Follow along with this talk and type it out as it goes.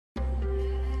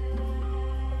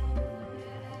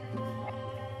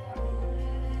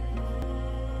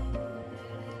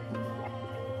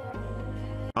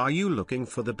Are you looking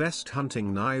for the best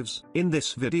hunting knives? In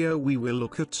this video we will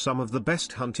look at some of the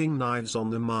best hunting knives on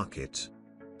the market.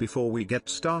 Before we get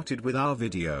started with our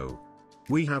video,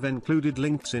 we have included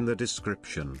links in the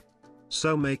description.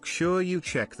 So make sure you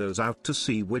check those out to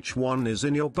see which one is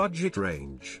in your budget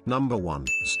range. Number 1.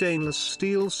 Stainless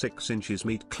steel 6 inches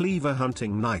meat cleaver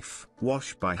hunting knife.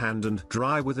 Wash by hand and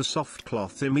dry with a soft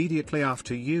cloth immediately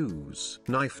after use.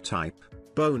 Knife type,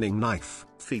 boning knife.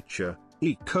 Feature,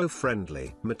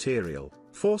 eco-friendly. Material,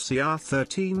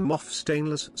 4cr13 MOF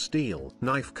stainless steel.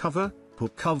 Knife cover, pull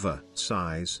cover.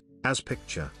 Size, as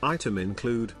picture. Item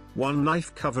include, 1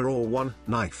 knife cover or 1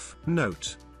 knife.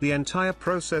 Note, the entire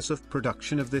process of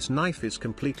production of this knife is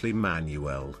completely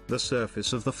manual. The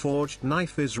surface of the forged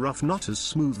knife is rough, not as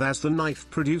smooth as the knife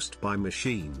produced by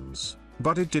machines,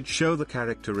 but it did show the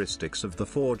characteristics of the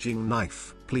forging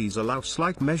knife. Please allow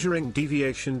slight measuring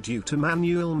deviation due to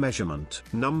manual measurement.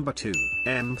 Number 2.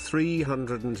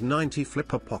 M390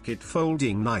 Flipper Pocket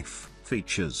Folding Knife.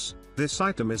 Features, this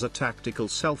item is a tactical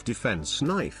self-defense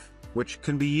knife, which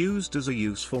can be used as a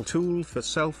useful tool for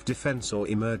self-defense or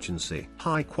emergency.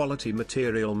 High-quality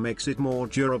material makes it more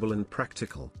durable and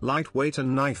practical. Lightweight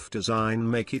and knife design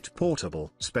make it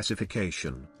portable.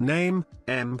 Specification. Name,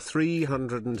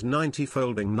 M390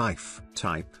 Folding Knife.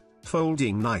 Type,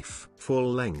 folding knife.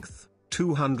 Full length,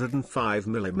 205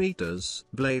 mm.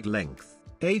 Blade length,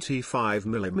 85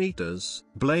 mm.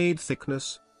 Blade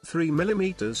thickness, 3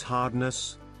 mm.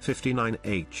 Hardness, 59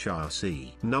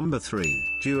 HRC. Number 3.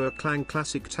 Duoclang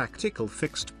Classic Tactical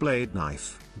Fixed Blade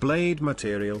Knife. Blade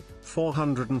material,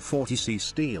 440C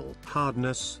steel.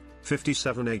 Hardness,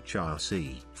 57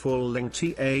 HRC. Full length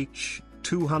TH,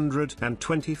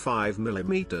 225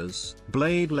 mm.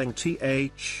 Blade length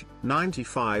TH,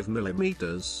 95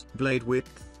 mm. Blade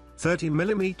width, 30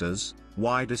 mm.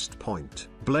 Widest point.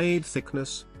 Blade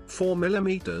thickness, 4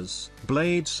 mm.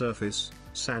 Blade surface,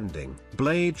 sanding.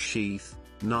 Blade sheath,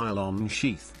 nylon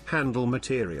sheath. Handle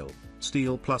material,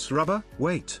 steel plus rubber.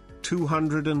 Weight,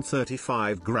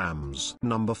 235 grams.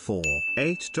 Number 4.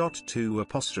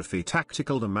 8.2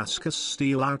 Tactical Damascus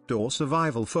Steel Outdoor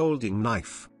Survival Folding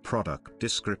Knife. Product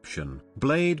description.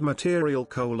 Blade material: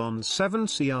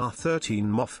 7cr13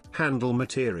 MOF. Handle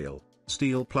material,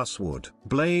 steel plus wood.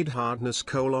 Blade hardness: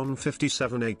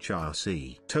 57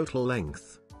 HRC. Total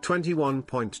length,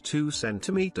 21.2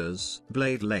 centimeters.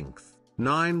 Blade length,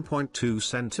 9.2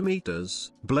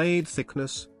 centimeters. Blade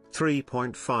thickness,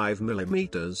 3.5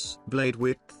 millimeters. Blade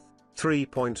width,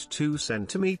 3.2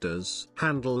 centimeters.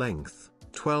 Handle length,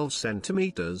 12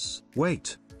 centimeters.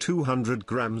 Weight, 200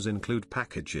 grams. Include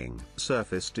packaging.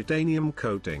 Surface titanium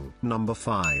coating. Number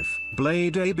 5.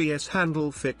 Blade ABS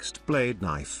Handle Fixed Blade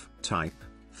Knife. Type,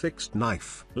 fixed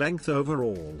knife. Length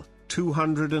overall,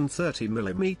 230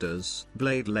 millimeters.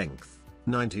 Blade length,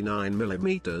 99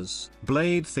 millimeters.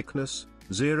 Blade thickness,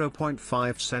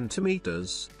 0.5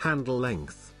 centimeters. Handle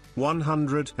length,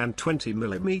 120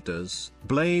 millimeters.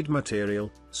 Blade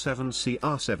material,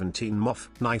 7cr17 MOF.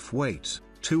 Knife weight,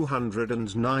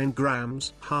 209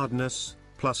 grams. Hardness,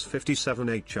 plus 57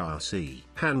 HRC.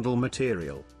 Handle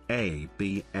material,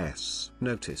 ABS.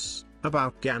 Notice,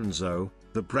 about Ganzo,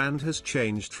 the brand has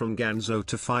changed from Ganzo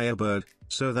to Firebird,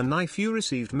 so the knife you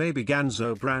received may be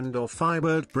Ganzo brand or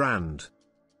Firebird brand.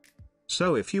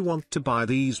 So if you want to buy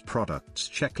these products,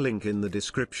 check link in the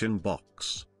description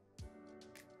box.